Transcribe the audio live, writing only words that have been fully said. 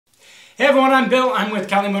Hey everyone, I'm Bill. I'm with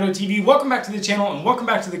Cali Moto TV. Welcome back to the channel and welcome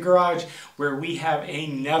back to the garage where we have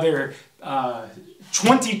another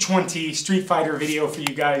 2020 Street Fighter video for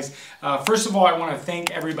you guys. First of all, I want to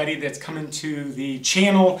thank everybody that's coming to the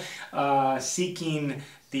channel seeking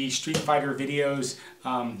the Street Fighter videos.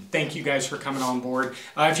 Thank you guys for coming on board.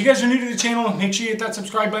 If you guys are new to the channel, make sure you hit that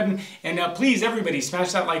subscribe button, and please everybody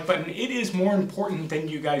smash that like button. It is more important than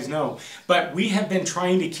you guys know. But we have been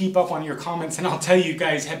trying to keep up on your comments, and I'll tell you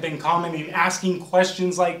guys have been commenting, asking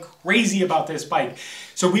questions like crazy about this bike.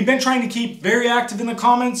 So we've been trying to keep very active in the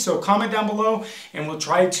comments, so comment down below and we'll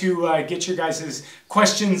try to get your guys'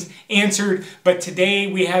 questions answered. But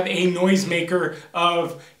today we have a noisemaker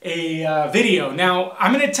of a video. Now,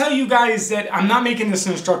 I'm going to tell you guys that I'm not making this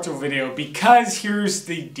an instructional video because here's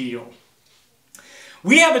the deal.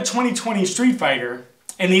 We have a 2020 Street Fighter,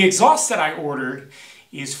 and the exhaust that I ordered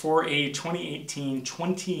is for a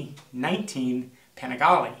 2018-2019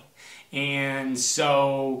 Panigale. And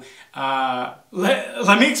so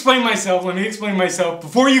let me explain myself.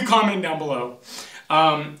 Before you comment down below.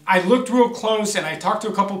 I looked real close and I talked to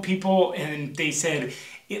a couple people and they said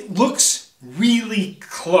it looks really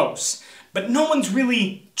close, but no one's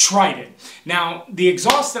really tried it. Now, the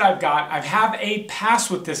exhaust that I've got, I have a pass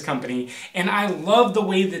with this company, and I love the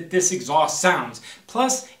way that this exhaust sounds.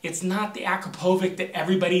 Plus, it's not the Akrapovic that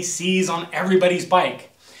everybody sees on everybody's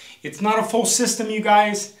bike. It's not a full system, you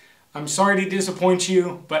guys. I'm sorry to disappoint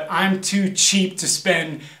you, but I'm too cheap to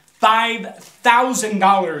spend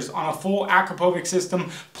 $5,000 on a full Akrapovic system,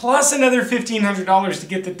 plus another $1,500 to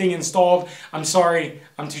get the thing installed. I'm sorry,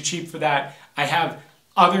 I'm too cheap for that. I have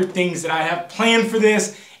other things that I have planned for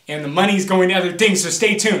this, and the money's going to other things, so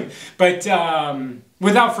stay tuned. But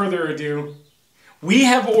without further ado, we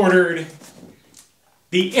have ordered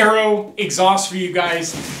the Aero exhaust for you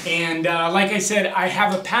guys, and like I said, I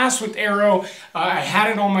have a pass with Aero. I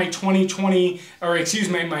had it on my 2015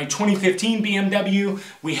 BMW.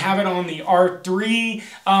 We have it on the R3.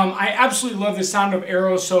 I absolutely love the sound of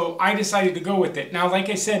Aero, so I decided to go with it. Now, like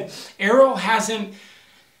I said, Aero hasn't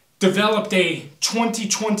developed a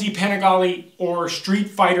 2020 Panigale or Street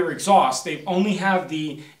Fighter exhaust. They only have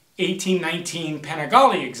the 18-19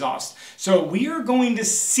 Panigale exhaust. So we are going to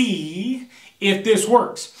see if this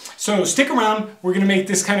works. So stick around. We're going to make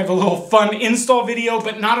this kind of a little fun install video,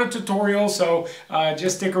 but not a tutorial. So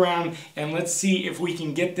just stick around and let's see if we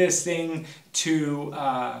can get this thing to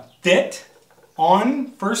fit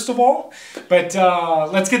on, first of all. But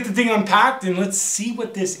let's get the thing unpacked and let's see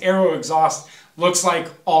what this Aero exhaust looks like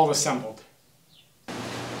all assembled.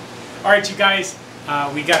 All right, you guys,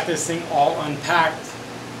 we got this thing all unpacked.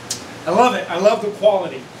 I love it. I love the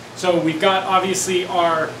quality. So we've got obviously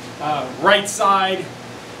our right side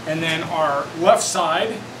and then our left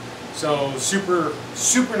side. So super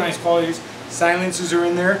nice qualities. Silencers are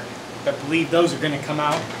in there. I believe those are going to come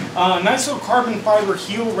out. Nice little carbon fiber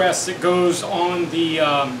heel rest that goes on the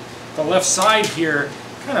left side here.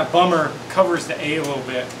 Kind of bummer, covers the A a little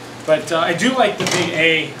bit. But I do like the big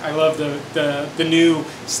A. I love the new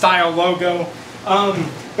style logo.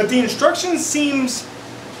 But the instructions seems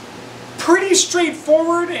pretty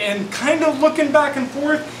straightforward, and kind of looking back and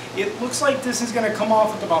forth, it looks like this is going to come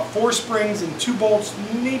off with about 4 springs and 2 bolts,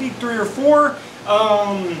 maybe 3 or 4,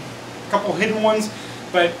 a couple hidden ones.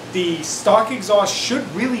 But the stock exhaust should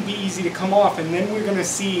really be easy to come off, and then we're going to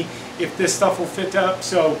see if this stuff will fit up.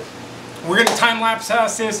 So we're going to time lapse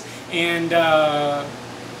past this and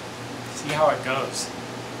see how it goes.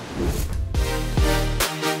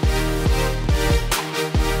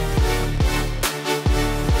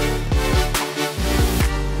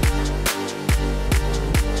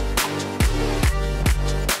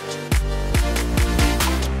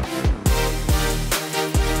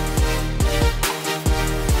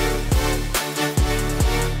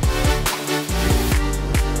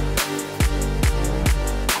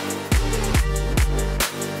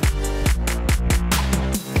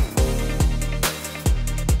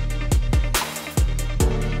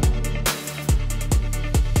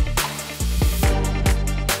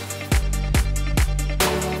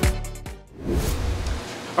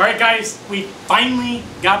 Alright guys, we finally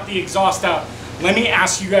got the exhaust out. Let me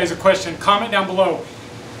ask you guys a question. Comment down below.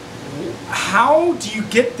 How do you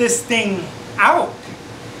get this thing out?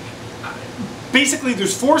 Basically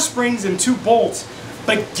there's 4 springs and 2 bolts,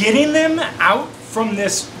 but getting them out from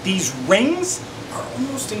these rings are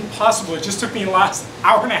almost impossible. It just took me the last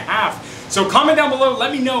hour and a half. So comment down below,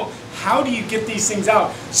 let me know, how do you get these things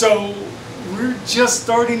out? So we're just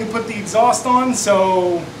starting to put the exhaust on,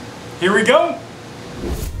 so here we go.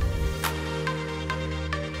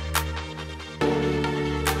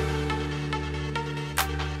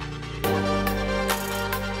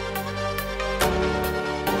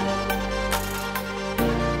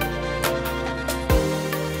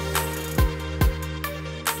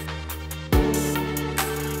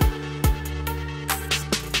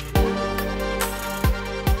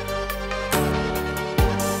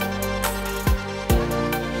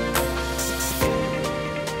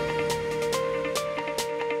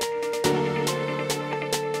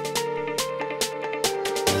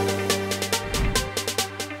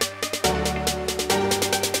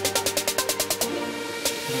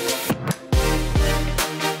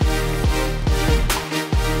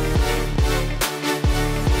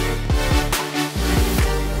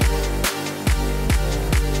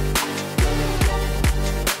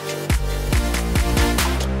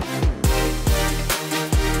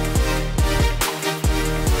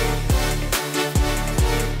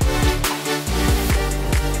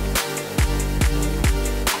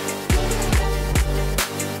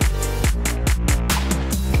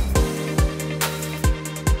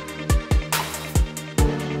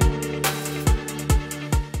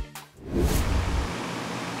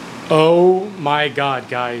 Oh my God,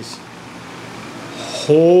 guys.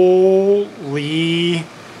 Holy,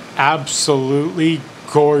 absolutely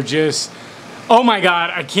gorgeous. Oh my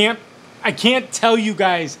God, I can't tell you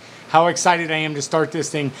guys how excited I am to start this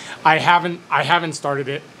thing. I haven't started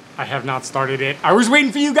it. I have not started it. I was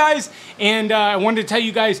waiting for you guys, and I wanted to tell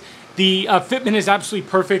you guys the fitment is absolutely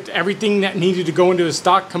perfect. Everything that needed to go into the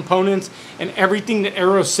stock components and everything that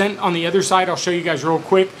Aero sent on the other side, I'll show you guys real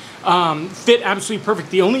quick, fit absolutely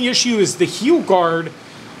perfect. The only issue is the heel guard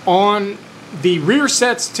on the rear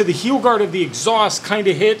sets to the heel guard of the exhaust kind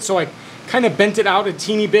of hit, so I kind of bent it out a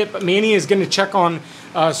teeny bit, but Manny is going to check on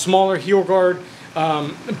smaller heel guard.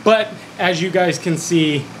 But as you guys can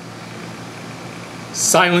see,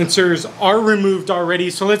 silencers are removed already.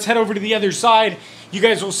 So let's head over to the other side. You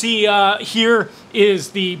guys will see here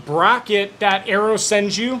is the bracket that Aero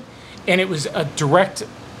sends you, and it was a direct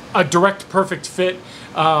perfect fit.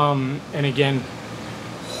 And again,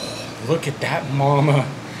 look at that mama.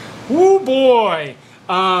 Woo boy.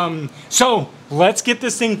 So let's get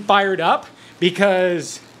this thing fired up,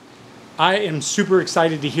 because I am super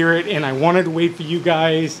excited to hear it, and I wanted to wait for you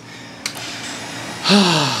guys.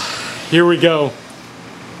 Here we go.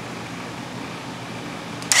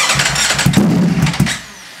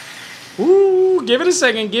 Ooh, give it a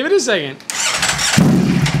second, give it a second.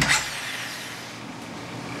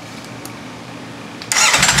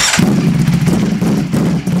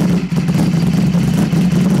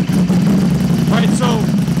 All right, so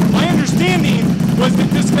my understanding was that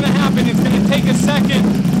this is going to happen. It's going to take a second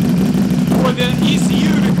for the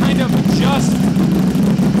ECU to kind of adjust.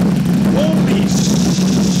 Holy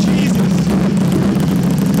Jesus.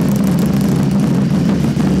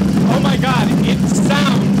 Oh my God, it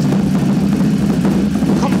sounds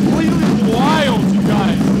completely wild, you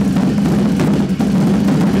guys.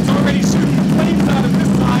 It's already shooting flames out of this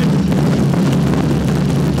side.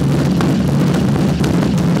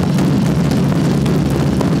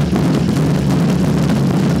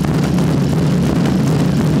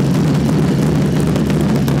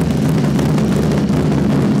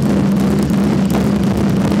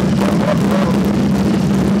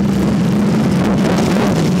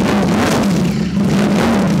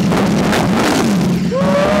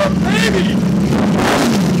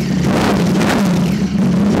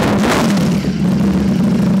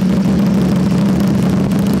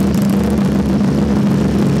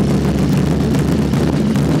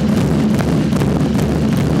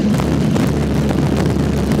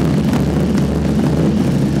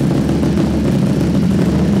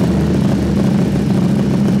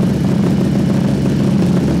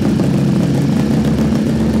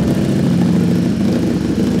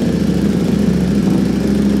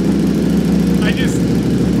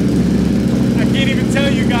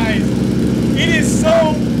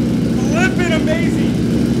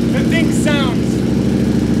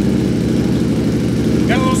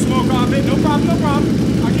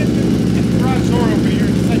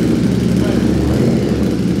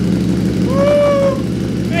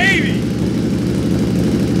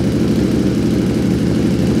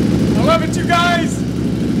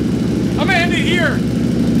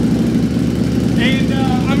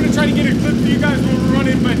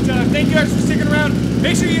 Thank you guys for sticking around.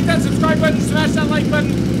 Make sure you hit that subscribe button, smash that like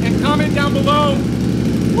button, and comment down below.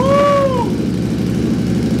 Woo!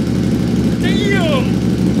 Damn!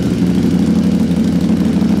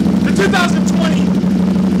 The 2020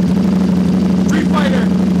 Streetfighter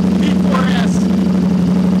V4 S.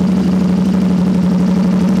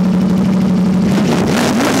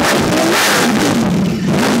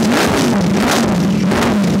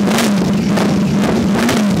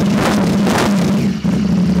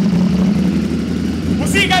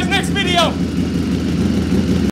 See you guys next video.